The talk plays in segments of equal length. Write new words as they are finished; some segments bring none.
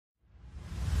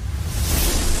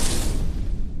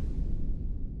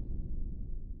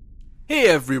Hey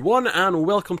everyone, and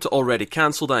welcome to Already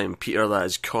Cancelled. I'm Peter, that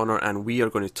is Connor, and we are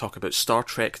going to talk about Star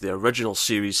Trek, the original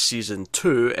series, Season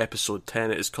 2, Episode 10.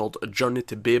 It is called A Journey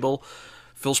to Babel.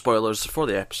 Full spoilers for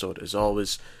the episode, as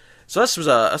always. So this was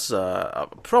a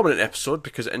prominent episode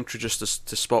because it introduced us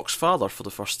to Spock's father for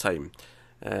the first time.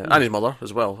 And his mother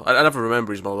as well. I never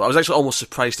remember his mother. I was actually almost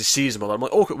surprised to see his mother. I'm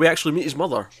like, oh, we actually meet his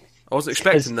mother. I wasn't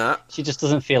expecting that. She just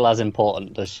doesn't feel as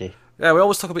important, does she? Yeah, we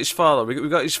always talk about his father. We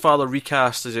got his father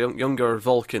recast as a younger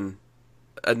Vulcan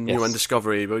in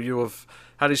Discovery, but you have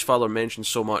had his father mentioned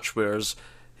so much, whereas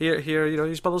here,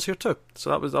 his mother's here too.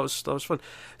 So that was fun.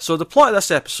 So the plot of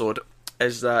this episode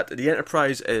is that the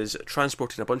Enterprise is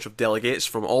transporting a bunch of delegates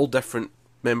from all different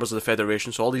members of the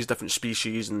Federation, so all these different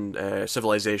species and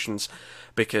civilizations,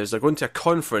 because they're going to a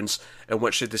conference in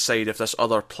which they decide if this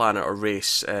other planet or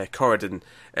race, Corridon,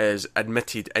 is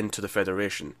admitted into the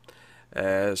Federation.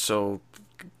 So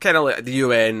kind of like the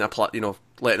UN,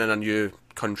 letting in a new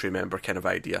country member kind of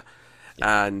idea.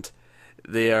 And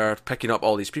they are picking up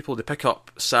all these people. They pick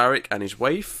up Sarek and his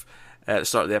wife at the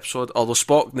start of the episode, although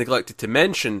Spock neglected to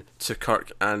mention to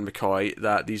Kirk and McCoy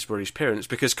that these were his parents,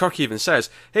 because Kirk even says,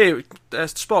 hey,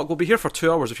 Spock, we'll be here for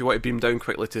 2 hours if you want to beam down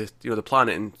quickly to the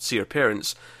planet and see your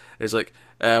parents. He's like,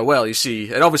 well, you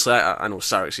see, and obviously I know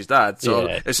Sarek's his dad, so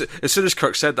as soon as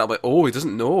Kirk said that, I'm like, oh, he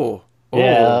doesn't know. Oh.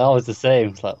 Yeah, I was the same.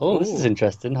 It's like, this is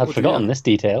interesting. I'd forgotten this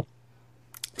detail.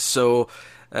 So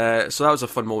that was a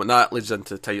fun moment. That leads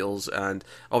into the titles, and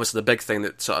obviously the big thing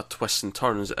that sort of twists and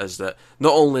turns is that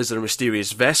not only is there a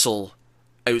mysterious vessel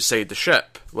outside the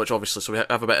ship, which obviously, so we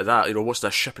have a bit of that, what's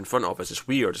this ship in front of us? It's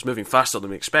weird, it's moving faster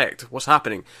than we expect. What's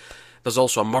happening? There's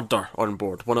also a murder on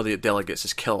board. One of the delegates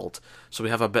is killed. So we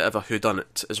have a bit of a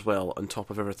whodunit as well, on top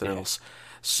of everything else.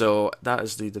 So that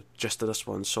is the gist of this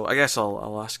one. So I guess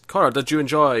I'll ask Connor, did you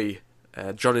enjoy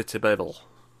Journey to Babel?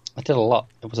 I did a lot.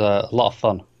 It was a lot of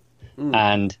fun.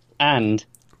 And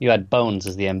you had Bones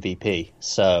as the MVP,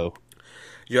 so...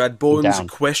 You had Bones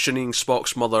questioning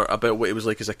Spock's mother about what he was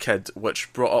like as a kid,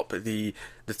 which brought up the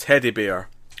teddy bear.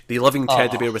 The living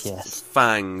teddy bear with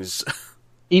fangs.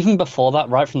 Even before that,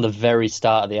 right from the very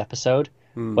start of the episode,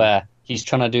 where he's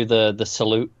trying to do the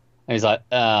salute, and he's like,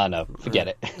 no, forget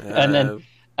it. And then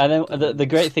the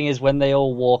great thing is when they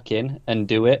all walk in and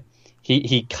do it,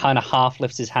 he kind of half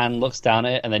lifts his hand, looks down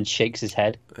at it, and then shakes his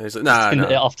head. He's like, nah.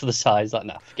 Off to the side. He's like,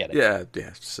 nah, forget it. Yeah,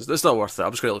 it's not worth it.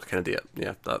 I'm just going to look an idiot.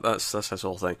 Yeah, that's his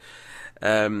whole thing.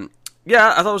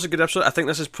 Yeah, I thought it was a good episode. I think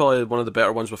this is probably one of the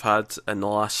better ones we've had in the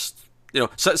last...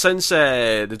 since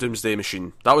the Doomsday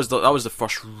Machine, that was the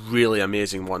first really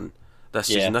amazing one this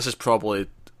season. This is probably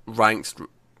ranked,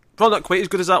 probably not quite as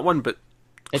good as that one, but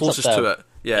closest to it.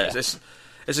 Yeah.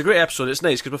 It's a great episode. It's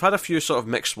nice because we've had a few sort of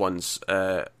mixed ones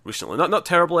recently. Not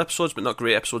terrible episodes, but not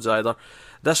great episodes either.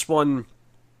 This one,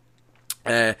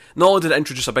 not only did it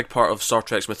introduce a big part of Star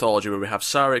Trek's mythology, where we have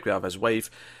Sarek, we have his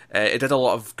wife. It did a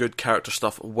lot of good character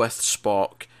stuff with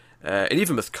Spock. And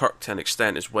even with Kirk to an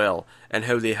extent as well, and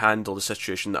how they handle the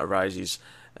situation that arises.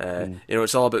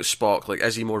 It's all about Spock, like,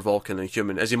 is he more Vulcan than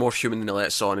human? Is he more human than he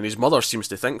lets on? And his mother seems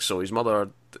to think so. His mother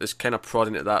is kind of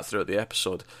prodding at that throughout the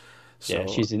episode. So, yeah,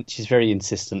 she's very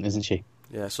insistent, isn't she?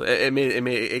 Yeah, so it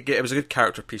was a good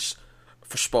character piece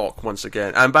for Spock once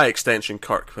again, and by extension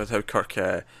Kirk, with how Kirk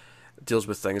deals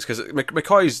with things, because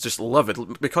McCoy's just livid.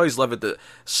 McCoy's livid that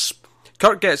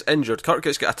Kirk gets injured, Kirk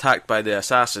gets attacked by the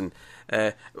assassin.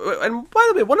 And by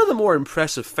the way, one of the more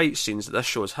impressive fight scenes that this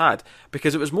show has had,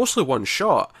 because it was mostly one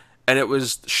shot, and it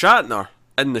was Shatner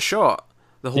in the shot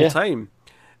the whole time.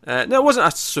 Now, it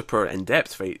wasn't a super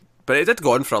in-depth fight, but it did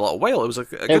go on for a little while. It was like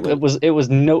it was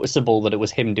noticeable that it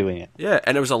was him doing it. Yeah,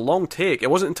 and it was a long take.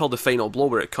 It wasn't until the final blow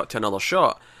where it cut to another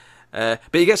shot. But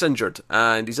he gets injured,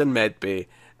 and he's in medbay.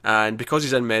 And because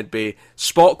he's in medbay,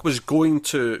 Spock was going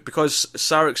to... Because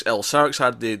Sarek's ill. Sarek's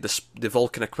had the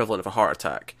Vulcan equivalent of a heart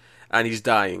attack, and he's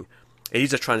dying. He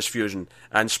needs a transfusion,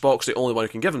 and Spock's the only one who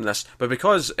can give him this. And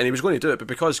he was going to do it, but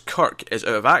because Kirk is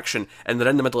out of action, and they're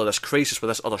in the middle of this crisis with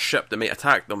this other ship that might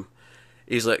attack them,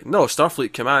 he's like, no,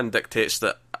 Starfleet Command dictates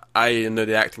that I am now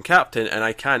the acting captain, and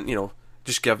I can't,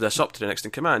 just give this up to the next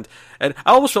in command. And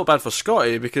I almost felt bad for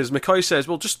Scotty, because McCoy says,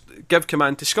 well, just give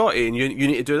command to Scotty, and you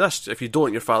need to do this. If you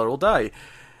don't, your father will die.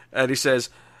 And he says,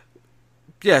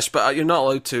 yes, but you're not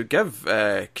allowed to give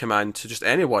command to just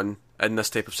anyone in this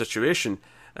type of situation.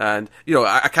 And,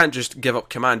 I can't just give up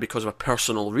command because of a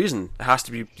personal reason. It has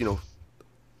to be,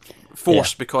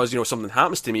 forced because, something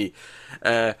happens to me.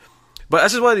 But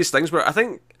this is one of these things where I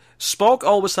think Spock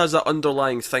always has that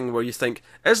underlying thing where you think,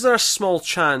 is there a small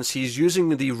chance he's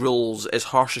using the rules as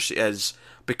harsh as he is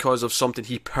because of something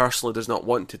he personally does not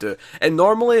want to do? And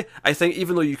normally, I think,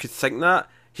 even though you could think that,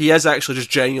 he is actually just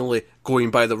genuinely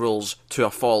going by the rules to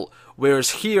a fault.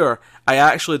 Whereas here, I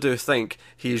actually do think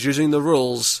he's using the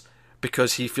rules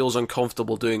because he feels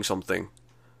uncomfortable doing something.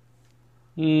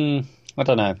 I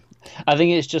don't know. I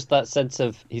think it's just that sense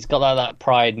of he's got that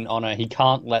pride and honour. He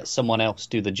can't let someone else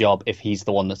do the job if he's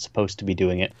the one that's supposed to be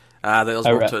doing it. I think there's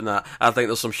more to it than that. I think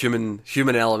there's some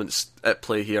human elements at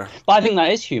play here. But I think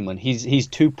that is human. He's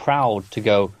too proud to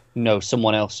go, no,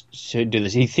 someone else should do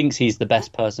this. He thinks he's the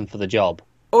best person for the job.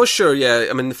 Oh, sure, yeah.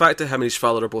 I mean, the fact that him and his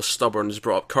father are both stubborn is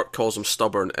brought up. Kirk calls him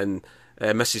stubborn, and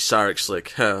Mrs. Sarek's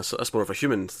like, so that's more of a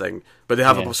human thing. But they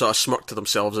have a sort of smirk to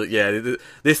themselves. Like,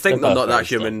 they think they're not that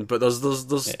human, but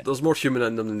there's more human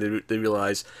in them than they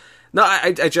realise. No,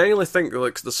 I genuinely think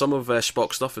like some of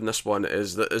Spock's stuff in this one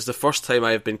is the first time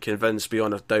I have been convinced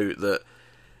beyond a doubt that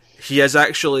he is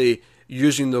actually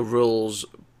using the rules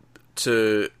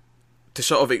to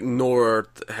sort of ignore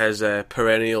his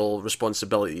perennial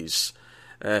responsibilities.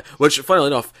 Which, funnily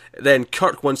enough, then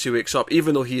Kirk, once he wakes up,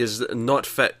 even though he is not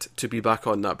fit to be back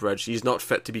on that bridge, he's not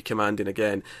fit to be commanding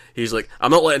again, he's like,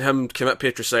 I'm not letting him commit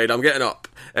patricide, I'm getting up.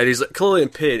 And he's like clearly in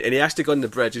pain, and he has to go on the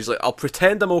bridge, he's like, I'll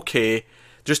pretend I'm okay,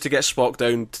 just to get Spock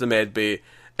down to the med bay.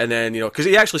 And then, because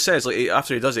he actually says, like,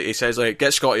 after he does it, he says, like,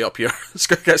 get Scotty up here.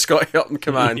 Get Scotty up in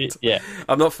command. Yeah.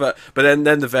 I'm not fit. But then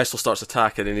the vessel starts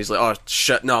attacking, and he's like, oh,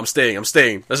 shit, no, I'm staying.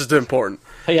 This is too important.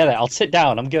 Oh, yeah, I'll sit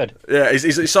down, I'm good. Yeah,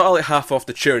 he's sort of like half off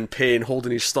the chair in pain,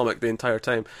 holding his stomach the entire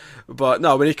time. But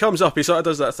no, when he comes up, he sort of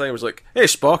does that thing where he's like, hey,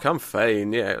 Spock, I'm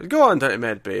fine, yeah, go on down to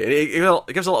med bay. And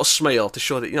he gives a little smile to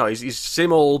show that, he's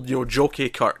same old,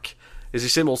 jokey Kirk. He's the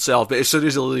same old self, but as soon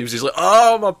as he leaves, he's like,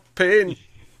 oh, my pain.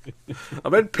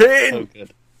 I'm in pain. So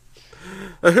good.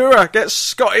 Uhura, get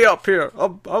Scotty up here.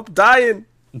 I'm dying.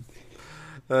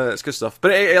 It's good stuff.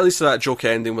 But at least that joke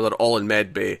ending where they're all in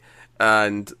med bay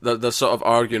and they're sort of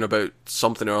arguing about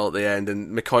something or other at the end,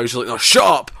 and McCoy's like, no, shut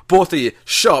up, both of you,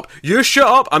 shut up. You shut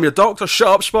up, I'm your doctor, shut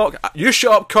up, Spock. You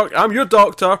shut up, Kirk, I'm your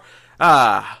doctor.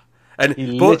 And he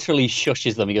literally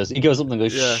shushes them. He goes up and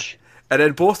goes, shh. And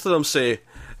then both of them say,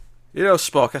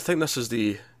 Spock, I think this is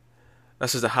the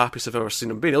happiest I've ever seen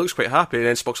him be. And he looks quite happy. And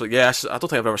then Spock's like, yes, I don't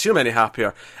think I've ever seen him any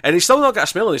happier. And he's still not got a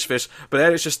smile on his face, but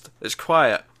then it's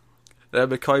quiet. Then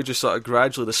McCoy just sort of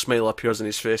gradually, the smile appears on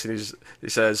his face, and he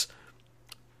says,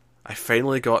 I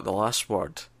finally got the last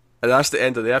word. And that's the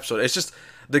end of the episode. It's just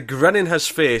the grin in his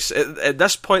face at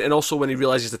this point, and also when he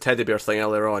realises the teddy bear thing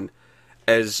earlier on,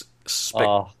 is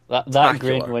spectacular. That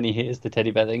grin when he hears the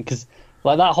teddy bear thing, because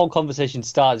like that whole conversation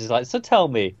starts, he's like, so tell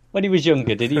me, when he was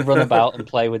younger, did he run about and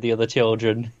play with the other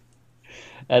children?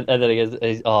 And then he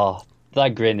goes,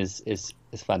 that grin is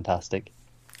fantastic.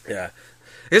 Yeah.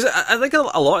 Because I think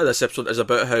a lot of this episode is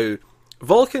about how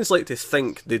Vulcans like to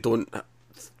think they don't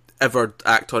ever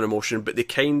act on emotion, but they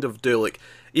kind of do. Like,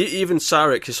 even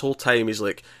Sarek, his whole time, he's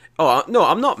like, oh, no,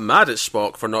 I'm not mad at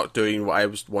Spock for not doing what I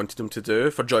wanted him to do,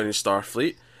 for joining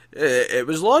Starfleet. It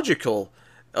was logical.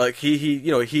 Like, he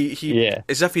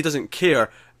as if he doesn't care,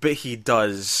 but he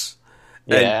does.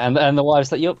 Yeah, and the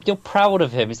wife's like, you're proud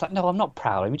of him. He's like, no, I'm not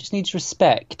proud of him. He just needs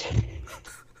respect.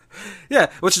 Yeah,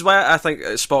 which is why I think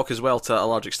Spock as well, to a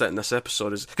large extent in this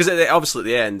episode, is because obviously at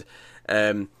the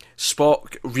end,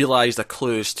 Spock realised a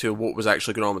clue as to what was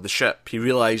actually going on with the ship. He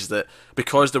realised that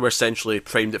because they were essentially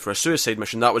primed it for a suicide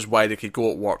mission, that was why they could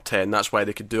go at warp 10. That's why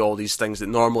they could do all these things that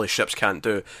normally ships can't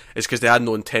do. Is because they had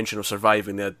no intention of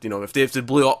surviving. They had, if they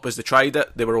blew up as they tried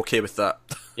it, they were okay with that.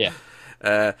 Yeah.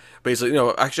 But he's like,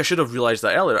 actually, I should have realised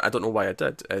that earlier. I don't know why I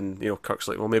did. And Kirk's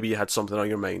like, well, maybe you had something on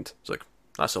your mind. It's like,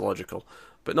 that's illogical.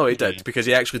 But no, he did, because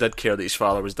he actually did care that his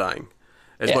father was dying,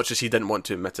 as much as he didn't want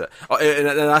to admit it. And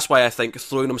that's why I think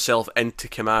throwing himself into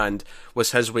command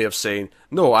was his way of saying,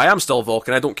 no, I am still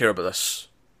Vulcan, I don't care about this,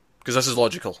 because this is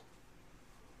logical.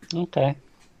 Okay.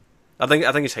 I think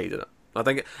he's hiding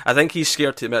it. I think he's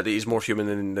scared to admit that he's more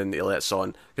human than he lets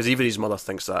on, because even his mother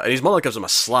thinks that, and his mother gives him a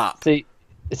slap.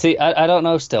 See, I don't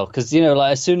know still, because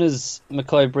like as soon as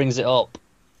McCoy brings it up,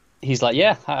 he's like,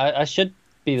 yeah, I should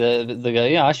be the guy.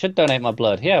 Yeah, I should donate my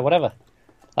blood. Yeah, whatever.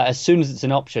 Like, as soon as it's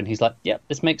an option, he's like, "Yep,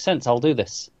 this makes sense. I'll do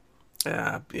this."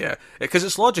 Yeah, because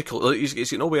it's logical. He's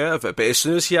got no way out of it. But as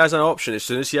soon as he has an option, as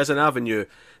soon as he has an avenue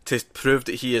to prove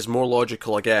that he is more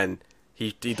logical again,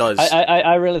 he does.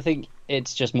 I really think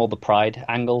it's just more the pride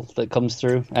angle that comes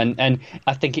through, and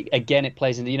I think it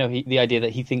plays into the idea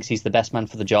that he thinks he's the best man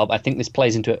for the job. I think this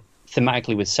plays into it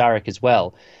thematically with Sarek as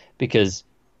well, because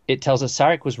it tells us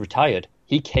Sarek was retired.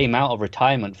 He came out of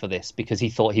retirement for this because he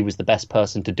thought he was the best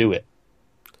person to do it.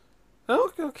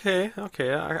 Okay.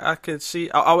 I could see.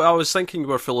 I was thinking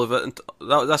we're full of it, and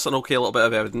that's an okay little bit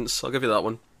of evidence. I'll give you that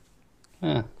one.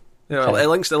 Yeah, okay. It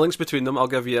links between them. I'll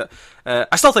give you.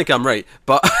 I still think I'm right,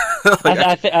 but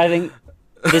I think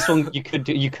this one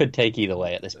you could take either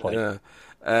way at this point. Yeah.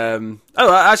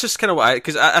 That's just kind of why,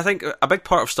 because I think a big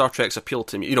part of Star Trek's appeal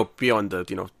to me, beyond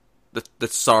the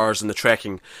stars and the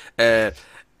trekking,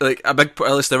 like a big part,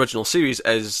 at least the original series,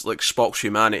 is like Spock's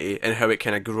humanity and how it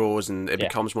kind of grows and it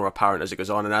becomes more apparent as it goes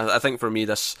on. And I think for me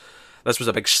this was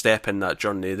a big step in that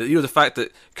journey. The fact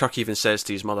that Kirk even says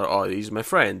to his mother, "Oh, he's my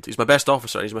friend. He's my best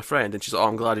officer. He's my friend," and she's like, "Oh,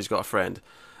 I'm glad he's got a friend."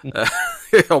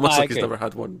 Almost like he's never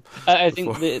had one. I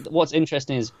think what's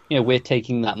interesting is we're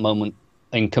taking that moment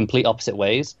in complete opposite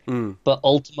ways, but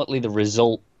ultimately the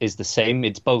result is the same.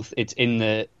 It's both. It's in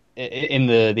the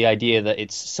idea that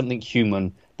it's something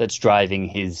human that's driving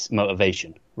his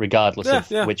motivation, regardless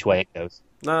of which way it goes.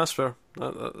 No, that's fair.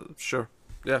 Sure.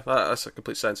 Yeah, that's a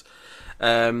complete sense.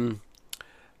 I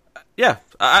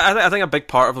think a big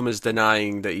part of him is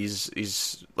denying that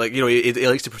he's like, he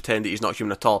likes to pretend that he's not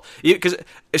human at all. Because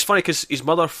it's funny, because his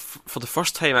mother, for the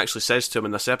first time, actually says to him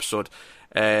in this episode,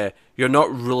 "You're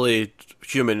not really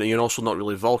human, and you're also not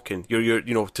really Vulcan. You're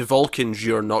to Vulcans,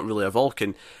 you're not really a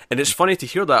Vulcan." And it's funny to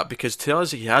hear that, because to us,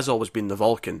 he has always been the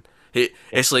Vulcan.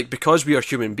 It's like, because we are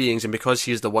human beings, and because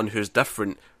he's the one who's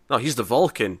different. No, he's the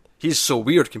Vulcan. He's so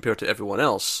weird compared to everyone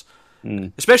else,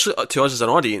 especially to us as an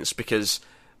audience, because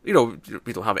we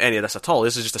don't have any of this at all.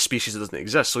 This is just a species that doesn't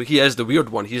exist. So he is the weird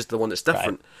one. He's the one that's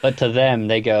different. Right. But to them,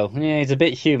 they go, "Yeah, he's a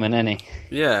bit human, isn't he?"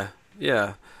 Yeah.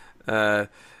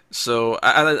 So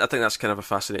I think that's kind of a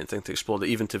fascinating thing to explore. That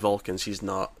even to Vulcans, he's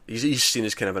not. He's seen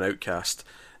as kind of an outcast.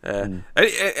 And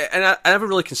I never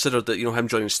really considered that him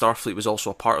joining Starfleet was also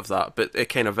a part of that, but it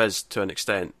kind of is to an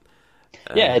extent.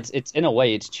 It's in a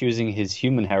way it's choosing his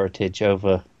human heritage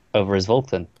over his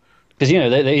Vulcan. Because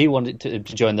he wanted to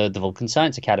join the Vulcan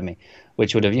Science Academy,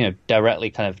 which would have directly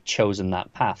kind of chosen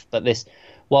that path. But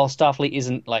while Starfleet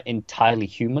isn't like entirely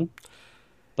human,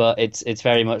 but it's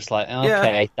very much like,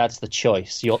 okay, that's the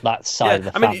choice. You're that side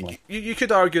of the family. You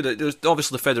could argue that there's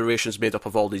obviously the Federation's made up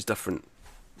of all these different,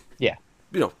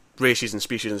 races and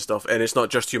species and stuff, and it's not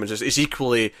just humans. It's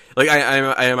equally like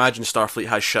I imagine Starfleet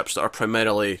has ships that are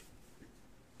primarily,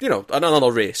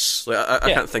 another race. Like,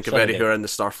 I can't think of any who are in the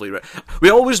Starfleet. Right? We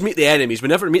always meet the enemies. We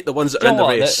never meet the ones that are in the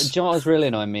race. Do you know what was really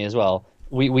annoying me as well?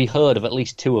 We heard of at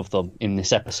least two of them in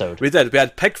this episode. We did. We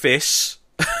had Pigface.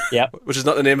 Yep. Which is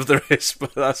not the name of the race,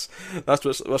 but that's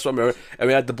what I remember. And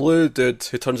we had the blue dude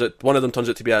who one of them turns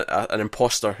out to be an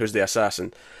imposter who's the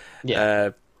assassin.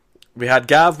 Yeah. We had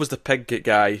Gav was the pig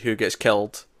guy who gets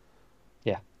killed.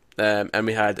 Yeah. And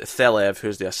we had Thelev,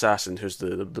 who's the assassin, who's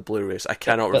the blue race. I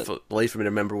cannot for the life of me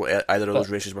remember what either of those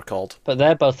races were called. But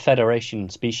they're both Federation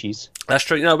species. That's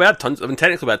true. We had tons. I mean,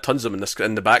 technically, we had tons of them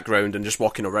in the background and just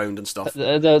walking around and stuff.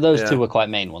 Those two were quite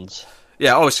main ones.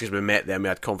 Yeah, obviously because we met them, we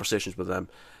had conversations with them.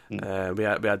 We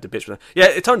had debates with them. Yeah,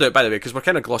 it turned out, by the way, because we're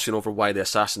kind of glossing over why the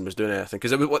assassin was doing anything,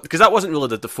 because that wasn't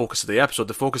really the focus of the episode.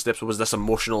 The focus of the episode was this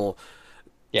emotional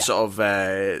sort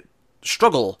of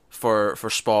struggle for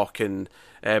Spock and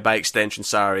by extension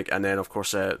Sarek, and then of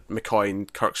course McCoy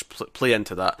and Kirk's play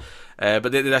into that.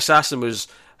 But the assassin was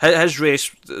his race,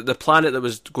 the planet that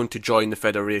was going to join the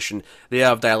Federation. They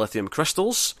have dilithium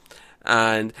crystals.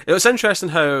 And it was interesting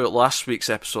how last week's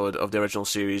episode of the original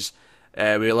series,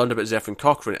 we learned about Zefram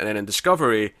Cochrane, and then in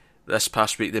Discovery this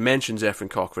past week they mentioned Zefram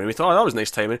Cochrane. We thought, that was nice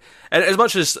timing. And as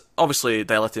much as obviously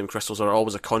dilithium crystals are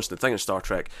always a constant thing in Star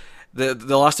Trek, the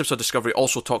last episode of Discovery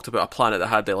also talked about a planet that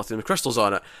had dilithium crystals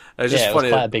on it. It was funny.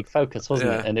 Was quite a big focus, wasn't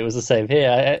it? And it was the same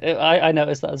here. I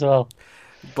noticed that as well.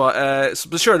 But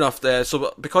sure enough,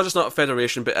 so because it's not a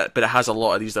Federation, but it has a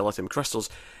lot of these dilithium crystals,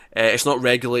 it's not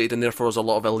regulated, and therefore there's a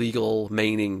lot of illegal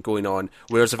mining going on.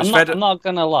 Whereas if I'm not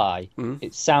going to lie,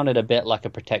 it sounded a bit like a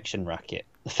protection racket.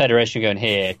 The Federation going,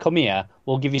 "Here, come here,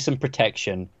 we'll give you some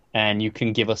protection, and you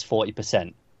can give us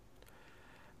 40%.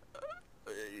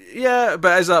 Yeah,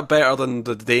 but is that better than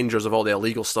the dangers of all the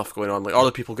illegal stuff going on? Like,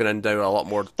 other people going in now a lot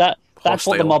more That's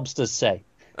what the mobsters say.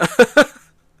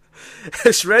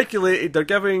 It's regulated, they're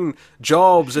giving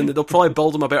jobs, and they'll probably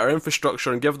build them a better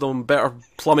infrastructure and give them better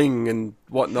plumbing and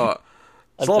whatnot.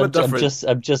 It's a lot different.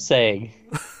 I'm just saying.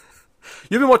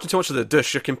 You've been watching too much of The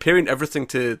Dish. You're comparing everything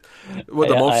to what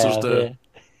the mobsters do.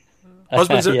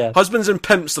 Yeah. Husbands and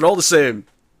pimps, they're all the same.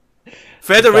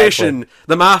 Federation,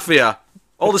 the mafia,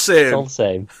 all the same. It's all the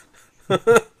same.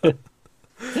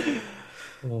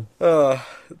 Oh,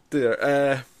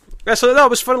 dear. Yeah, so that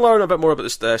was fun learning a bit more about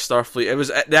this Starfleet. It was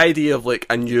the idea of like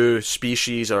a new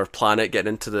species or planet getting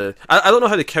into the. I don't know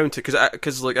how to count it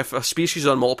because like if a species is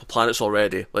on multiple planets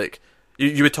already, like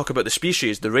you would talk about the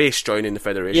species, the race joining the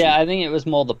Federation. Yeah, I think it was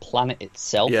more the planet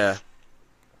itself. Yeah,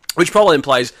 which probably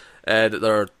implies that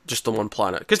they're just on one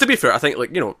planet. Because to be fair, I think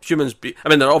humans.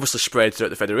 They're obviously spread throughout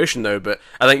the Federation now, but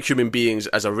I think human beings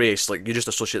as a race, you just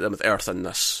associate them with Earth in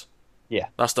this. Yeah,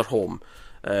 that's their home.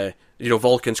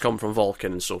 Vulcans come from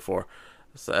Vulcan and so forth.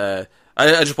 I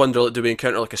just wonder, do we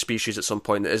encounter a species at some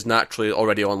point that is naturally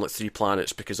already on 3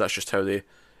 planets, because that's just how they,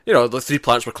 the 3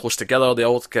 planets were close together. They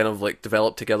all kind of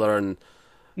developed together, and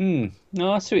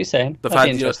no, I see what you're saying.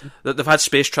 They've had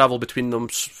space travel between them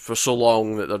for so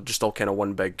long that they're just all kind of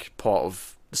one big pot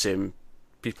of the same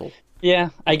people. Yeah,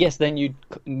 I guess then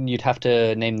you'd have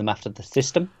to name them after the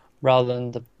system rather than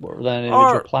an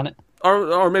individual planet.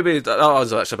 Or maybe that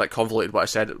was actually a bit convoluted what I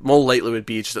said. More likely would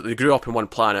be just that they grew up in one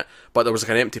planet, but there was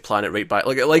an empty planet right by,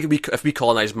 if we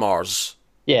colonized Mars.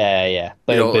 Yeah,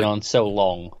 but it had been on so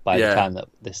long by the time that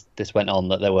this went on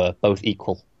that they were both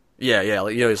equal. Yeah,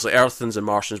 it's like Earthens and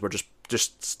Martians were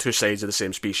just 2 sides of the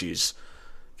same species,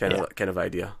 kind of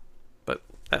idea. But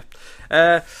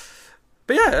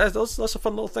there's lots of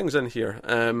fun little things in here.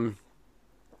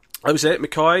 I was at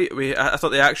McCoy. I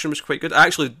thought the action was quite good.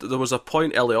 Actually, there was a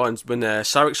point early on when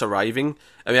Sarek's arriving,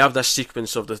 and we have this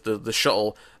sequence of the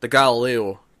shuttle, the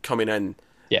Galileo coming in.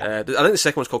 Yeah. I think the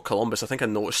second one's called Columbus. I think I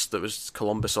noticed that was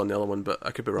Columbus on the other one, but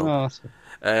I could be wrong.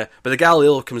 But the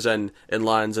Galileo comes in and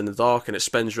lands in the dock, and it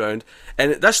spins round.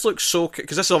 And this looks so...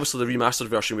 Because this is obviously the remastered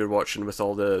version we were watching with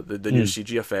all the new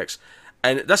CG effects.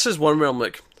 And this is one where I'm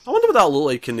like, I wonder what that looked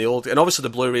like in the old... And obviously the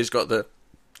Blu-ray's got the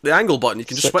angle button. You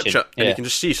can just switch it, and you can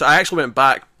just see. So I actually went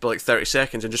back for 30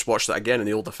 seconds and just watched that again in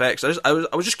the old effects. I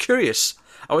was just curious.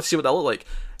 I wanted to see what that looked like.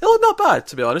 It looked not bad,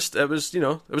 to be honest. It was,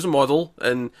 it was a model,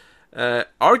 and...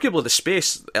 arguably the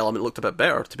space element looked a bit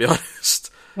better, to be honest.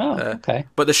 Oh, okay.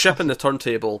 But the ship and the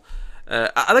turntable,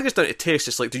 I think it's down to taste.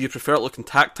 It's do you prefer it looking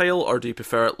tactile, or do you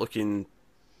prefer it looking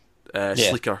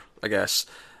sleeker, I guess.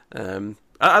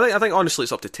 I think honestly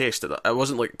it's up to taste. It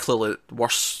wasn't clearly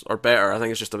worse or better. I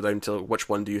think it's just down to which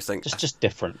one do you think... Just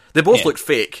different. They both look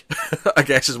fake, I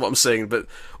guess is what I'm saying, but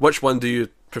which one do you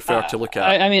prefer to look at?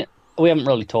 I mean... We haven't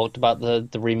really talked about the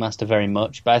remaster very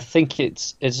much, but I think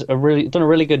it's done a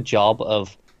really good job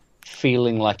of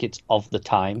feeling like it's of the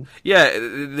time. Yeah,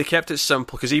 they kept it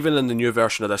simple, because even in the new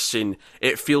version of this scene,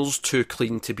 it feels too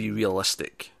clean to be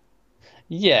realistic.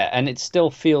 Yeah, and it still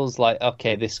feels like,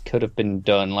 okay, this could have been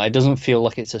done. It doesn't feel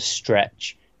like it's a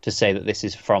stretch to say that this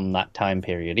is from that time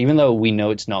period, even though we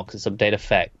know it's not because it's update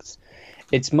effects.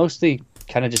 It's mostly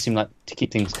kind of just seemed like to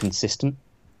keep things consistent.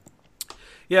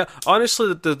 Yeah,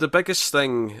 honestly, the biggest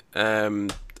thing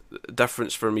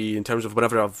difference for me in terms of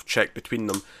whenever I've checked between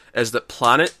them is that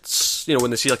planets,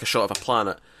 when they see a shot of a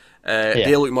planet,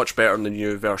 they look much better in the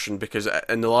new version, because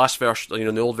in the last version,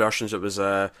 in the old versions, it was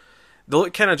they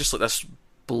look kind of just like this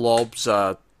blobs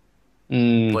of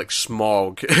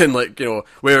smog, and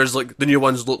whereas the new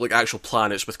ones look like actual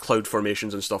planets with cloud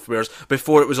formations and stuff. Whereas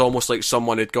before it was almost like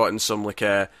someone had gotten some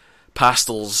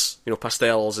pastels,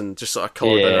 and just sort of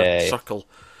coloured in a circle.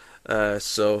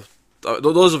 So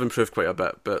those have improved quite a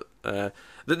bit, but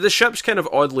the ship's kind of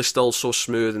oddly still so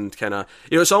smooth, and kind of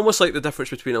it's almost like the difference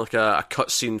between a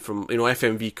cutscene from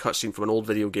FMV cutscene from an old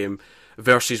video game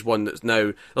versus one that's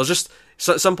now. There's just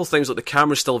simple things like the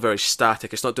camera's still very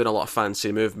static. It's not doing a lot of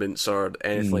fancy movements or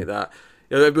anything like that.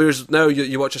 Whereas now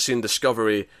you watch a scene in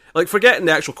Discovery, forgetting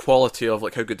the actual quality of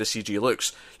how good the CG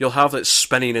looks, you'll have it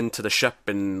spinning into the ship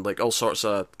and all sorts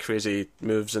of crazy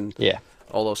moves and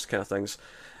all those kind of things.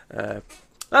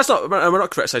 That's not. We're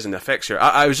not criticising the effects here.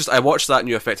 I watched that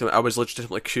new effect and I was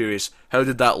legitimately curious. How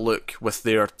did that look with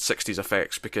their 60s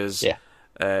effects? Because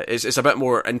it's a bit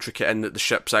more intricate in that the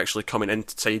ship's actually coming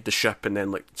inside the ship and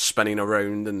then spinning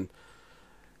around and.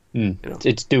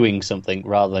 It's doing something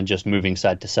rather than just moving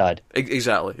side to side.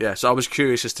 Exactly, yeah. So I was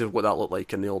curious as to what that looked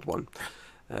like in the old one.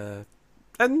 And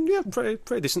yeah,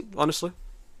 pretty decent, honestly.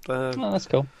 That's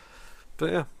cool.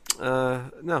 But yeah,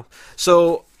 no.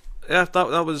 So yeah,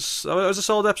 that was a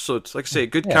solid episode. Like I say,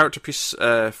 good character piece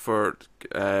for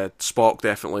Spock,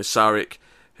 definitely. Sarek,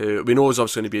 who we know is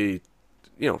obviously going to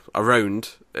be, around.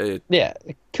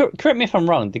 Correct me if I'm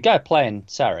wrong. The guy playing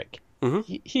Sarek,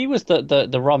 he was the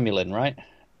Romulan, right?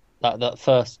 That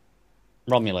first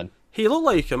Romulan. He looked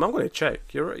like him. I'm going to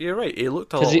check. You're right. He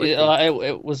looked a lot like him.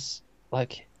 It was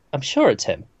I'm sure it's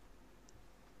him,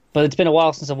 but it's been a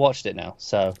while since I've watched it now.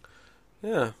 So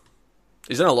yeah,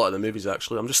 he's in a lot of the movies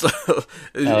actually. I'm just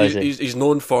he's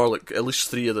known for at least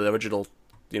 3 of the original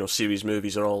series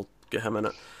movies are all get him in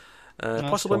it.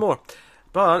 Possibly more.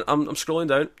 But I'm scrolling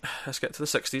down. Let's get to the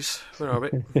 60s. Where are we?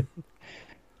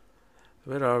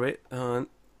 Where are we?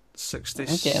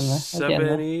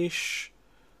 67-ish.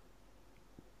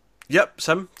 Yep, it's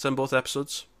him. It's in both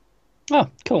episodes. Oh,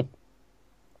 cool.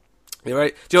 You're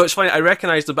right. Do you know, it's funny, I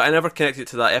recognised him, but I never connected it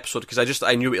to that episode because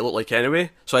I knew what he looked like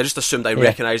anyway, so I just assumed I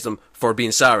recognised him for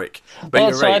being Sarek. But Well,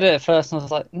 you're so I right. did it at first, and I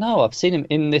was like, no, I've seen him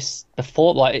in this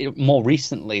before, like more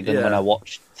recently than when I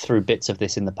watched through bits of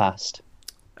this in the past.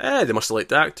 They must have liked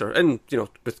the actor, and, you know,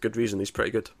 with good reason, he's pretty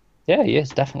good. Yeah, he is,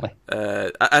 definitely.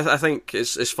 I think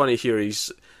it's funny here, he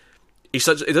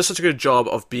does such a good job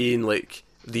of being, like,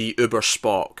 the uber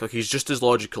Spock. Like, he's just as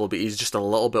logical, but he's just a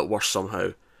little bit worse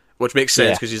somehow. Which makes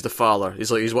sense because he's the father.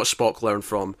 He's what Spock learned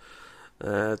from.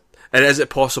 And is it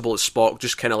possible that Spock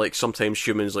just kind of like sometimes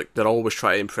humans like they're always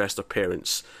trying to impress their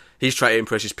parents? He's trying to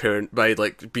impress his parent by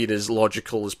like being as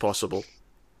logical as possible.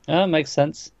 Makes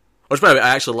sense. Which by the way,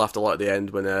 I actually laughed a lot at the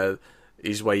end when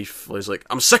his wife was like,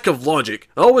 "I'm sick of logic.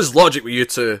 Always logic with you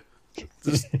two.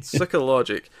 Just sick of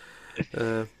logic."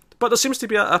 But there seems to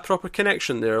be a proper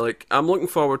connection there. Like, I'm looking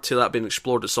forward to that being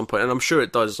explored at some point, and I'm sure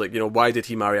it does. Like, you know, why did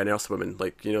he marry an Earthwoman?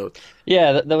 Like, you know...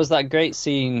 Yeah, there was that great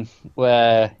scene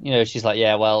where, you know, she's like,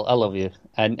 yeah, well, I love you.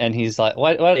 And he's like,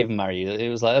 why did I even marry you? It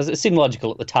was like, it seemed logical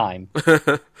at the time.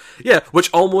 Yeah, which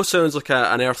almost sounds like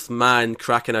an Earth man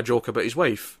cracking a joke about his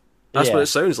wife. That's what it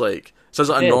sounds like. It sounds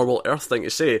like a normal Earth thing to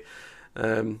say.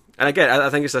 And again, I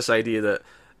think it's this idea that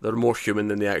they're more human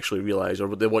than they actually realise,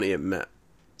 or they want to admit.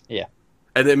 Yeah.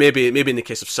 And then maybe in the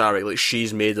case of Sarek, like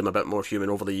she's made them a bit more human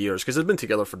over the years because they've been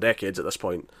together for decades at this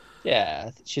point.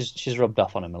 Yeah, she's rubbed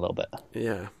off on him a little bit.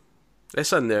 Yeah,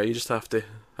 it's in there. You just have to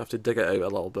dig it out a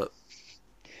little bit.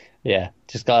 Yeah,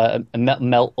 just gotta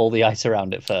melt all the ice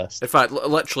around it first. In fact,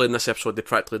 literally in this episode, they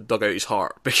practically dug out his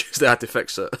heart because they had to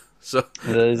fix it. So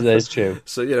that is true.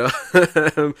 So you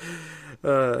know.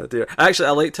 Dear. Actually,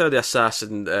 I liked how the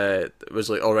assassin was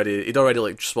like he'd already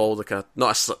like swallowed like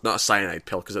not a cyanide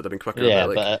pill because it'd have been quicker. Yeah,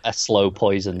 but a slow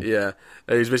poison. Yeah,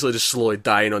 he's basically just slowly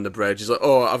dying on the bridge. He's like,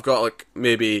 oh, I've got like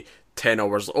maybe 10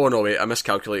 hours. Oh no, wait, I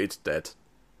miscalculated. Dead.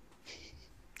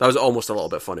 That was almost a little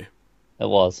bit funny. It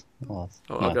was.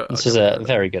 This was a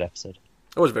very good episode.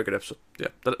 It was a very good episode. Yeah,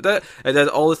 it did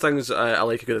all the things I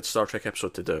like a good Star Trek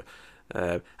episode to do.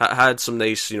 Had some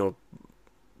nice, you know,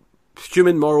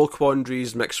 human moral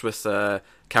quandaries mixed with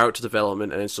character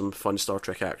development and then some fun Star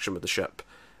Trek action with the ship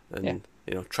and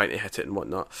you know, trying to hit it and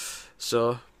whatnot.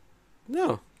 So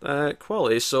no,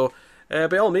 quality. So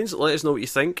by all means, let us know what you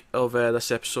think of this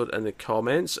episode in the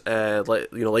comments.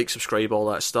 Like, subscribe,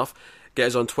 all that stuff. Get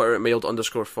us on Twitter at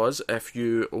mailed_fuzz. If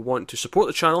you want to support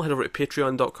the channel, head over to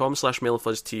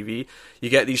patreon.com/mailedfuzztv. You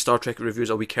get these Star Trek reviews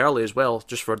a week early as well,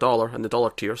 just for $1 in the dollar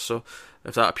tier. So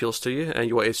if that appeals to you and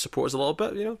you want to support us a little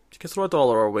bit, you know, you can throw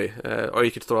 $1 our way. Or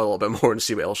you could throw a little bit more and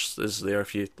see what else is there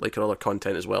if you like our other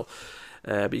content as well.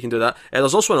 But you can do that.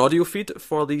 There's also an audio feed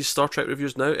for these Star Trek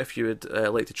reviews now, if you would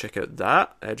like to check out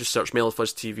that. Just search Mail of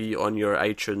Fuzz TV on your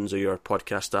iTunes or your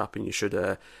podcast app and you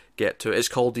should get to it. It's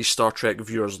called the Star Trek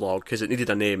Viewers Log because it needed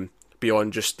a name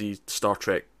beyond just the Star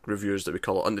Trek reviews that we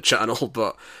call it on the channel,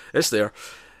 but it's there.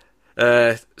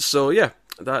 So yeah,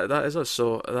 that is us.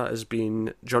 So that has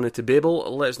been Journey to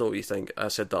Babel. Let us know what you think. I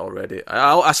said that already.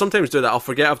 I sometimes do that. I'll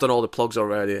forget I've done all the plugs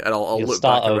already and I'll look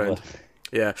back over. around.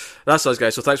 Yeah, that's us,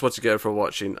 guys. So thanks once again for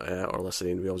watching or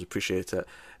listening. We always appreciate it.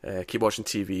 Keep watching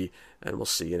TV, and we'll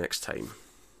see you next time.